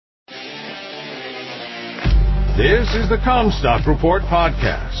This is the Comstock Report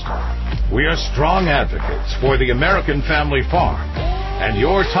podcast. We are strong advocates for the American family farm and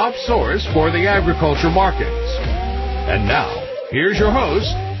your top source for the agriculture markets. And now, here's your host,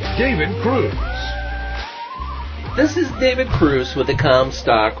 David Cruz. This is David Cruz with the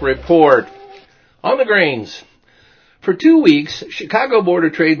Comstock Report. On the grains. For 2 weeks, Chicago Board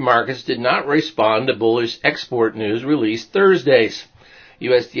of Trade markets did not respond to bullish export news released Thursdays.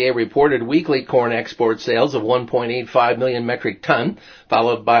 USDA reported weekly corn export sales of 1.85 million metric ton,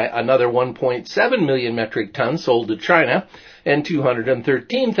 followed by another 1.7 million metric ton sold to China, and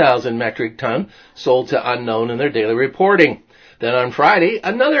 213,000 metric ton sold to unknown in their daily reporting. Then on Friday,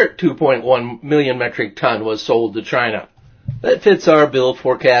 another 2.1 million metric ton was sold to China. That fits our bill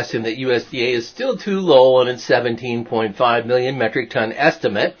forecasting that USDA is still too low on its 17.5 million metric ton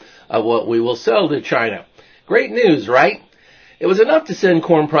estimate of what we will sell to China. Great news, right? It was enough to send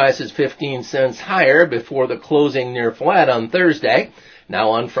corn prices 15 cents higher before the closing near flat on Thursday.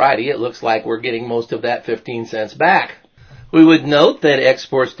 Now on Friday, it looks like we're getting most of that 15 cents back. We would note that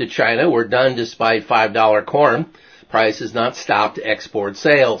exports to China were done despite $5 corn. Price has not stopped export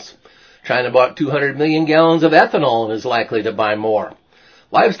sales. China bought 200 million gallons of ethanol and is likely to buy more.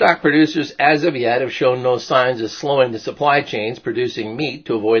 Livestock producers as of yet have shown no signs of slowing the supply chains producing meat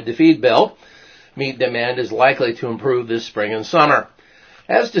to avoid the feed bill. Meat demand is likely to improve this spring and summer.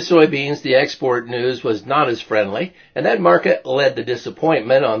 As to soybeans, the export news was not as friendly, and that market led to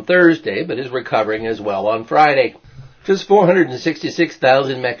disappointment on Thursday, but is recovering as well on Friday. Just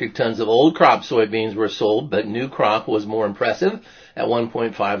 466,000 metric tons of old crop soybeans were sold, but new crop was more impressive at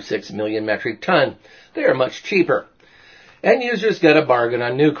 1.56 million metric ton. They are much cheaper. End users got a bargain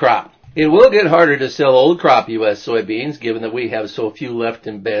on new crop. It will get harder to sell old crop U.S. soybeans given that we have so few left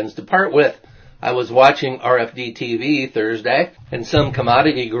in bins to part with. I was watching RFD TV Thursday, and some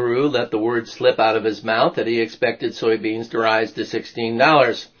commodity guru let the word slip out of his mouth that he expected soybeans to rise to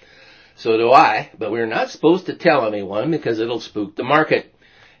 $16. So do I, but we're not supposed to tell anyone because it'll spook the market.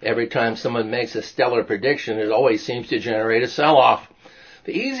 Every time someone makes a stellar prediction, it always seems to generate a sell-off.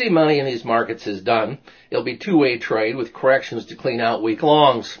 The easy money in these markets is done. It'll be two-way trade with corrections to clean out weak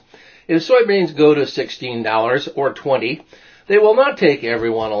longs. If soybeans go to $16 or $20, they will not take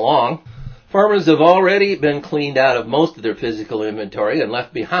everyone along. Farmers have already been cleaned out of most of their physical inventory and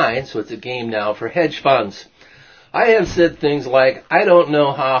left behind, so it's a game now for hedge funds. I have said things like, I don't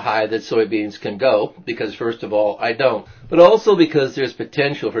know how high that soybeans can go, because first of all, I don't, but also because there's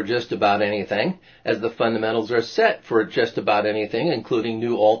potential for just about anything, as the fundamentals are set for just about anything, including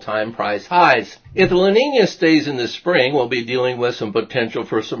new all-time price highs. If the La Niña stays in the spring, we'll be dealing with some potential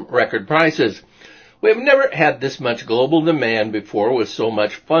for some record prices. We have never had this much global demand before with so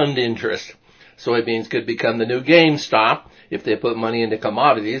much fund interest. Soybeans could become the new GameStop. If they put money into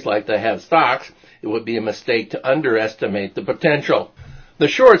commodities like they have stocks, it would be a mistake to underestimate the potential. The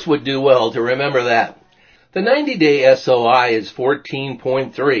shorts would do well to remember that. The 90-day SOI is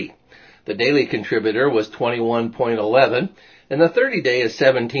 14.3. The daily contributor was 21.11, and the 30-day is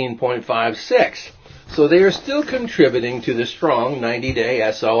 17.56. So they are still contributing to the strong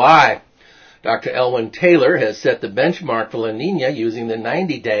 90-day SOI. Dr. Elwin Taylor has set the benchmark for La Niña using the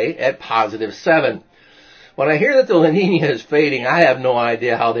 90-day at positive 7. When I hear that the La Niña is fading, I have no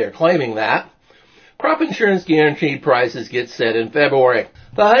idea how they're claiming that. Crop insurance guaranteed prices get set in February.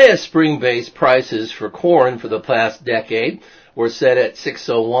 The highest spring-based prices for corn for the past decade were set at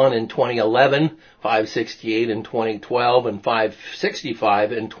 $601 in 2011, $568 in 2012, and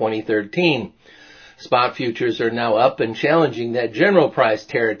 $565 in 2013. Spot futures are now up and challenging that general price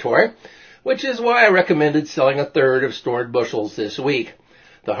territory, which is why I recommended selling a third of stored bushels this week.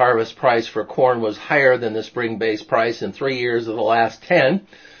 The harvest price for corn was higher than the spring-based price in 3 years of the last 10.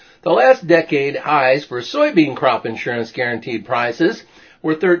 The last decade highs for soybean crop insurance guaranteed prices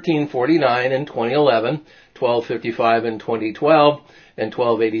were $13.49 in 2011, $12.55 in 2012, and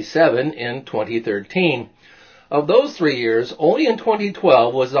 $12.87 in 2013. Of those 3 years, only in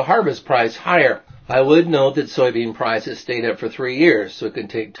 2012 was the harvest price higher. I would note that soybean prices stayed up for 3 years, so it can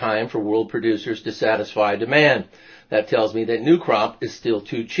take time for world producers to satisfy demand. That tells me that new crop is still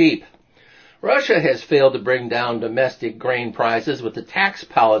too cheap. Russia has failed to bring down domestic grain prices with the tax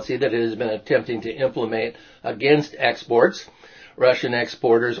policy that it has been attempting to implement against exports. Russian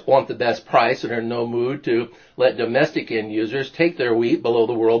exporters want the best price and are in no mood to let domestic end users take their wheat below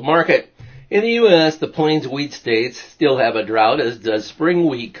the world market. In the U.S., the Plains wheat states still have a drought, as does spring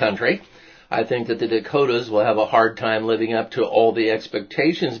wheat country. I think that the Dakotas will have a hard time living up to all the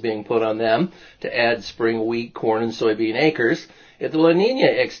expectations being put on them to add spring wheat, corn, and soybean acres if the La Niña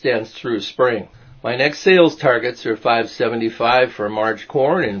extends through spring. My next sales targets are $5.75 for March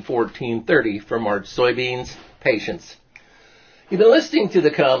corn and $14.30 for March soybeans. Patience. You've been listening to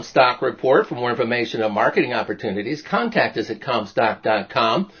the Comstock Report. For more information on marketing opportunities, contact us at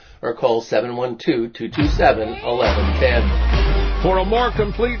Comstock.com or call 712-227-1110. For a more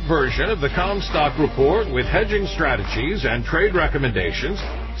complete version of the Comstock Report with hedging strategies and trade recommendations,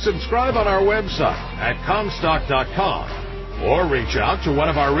 subscribe on our website at Comstock.com or reach out to one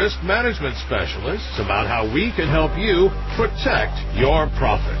of our risk management specialists about how we can help you protect your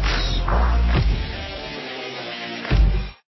profits.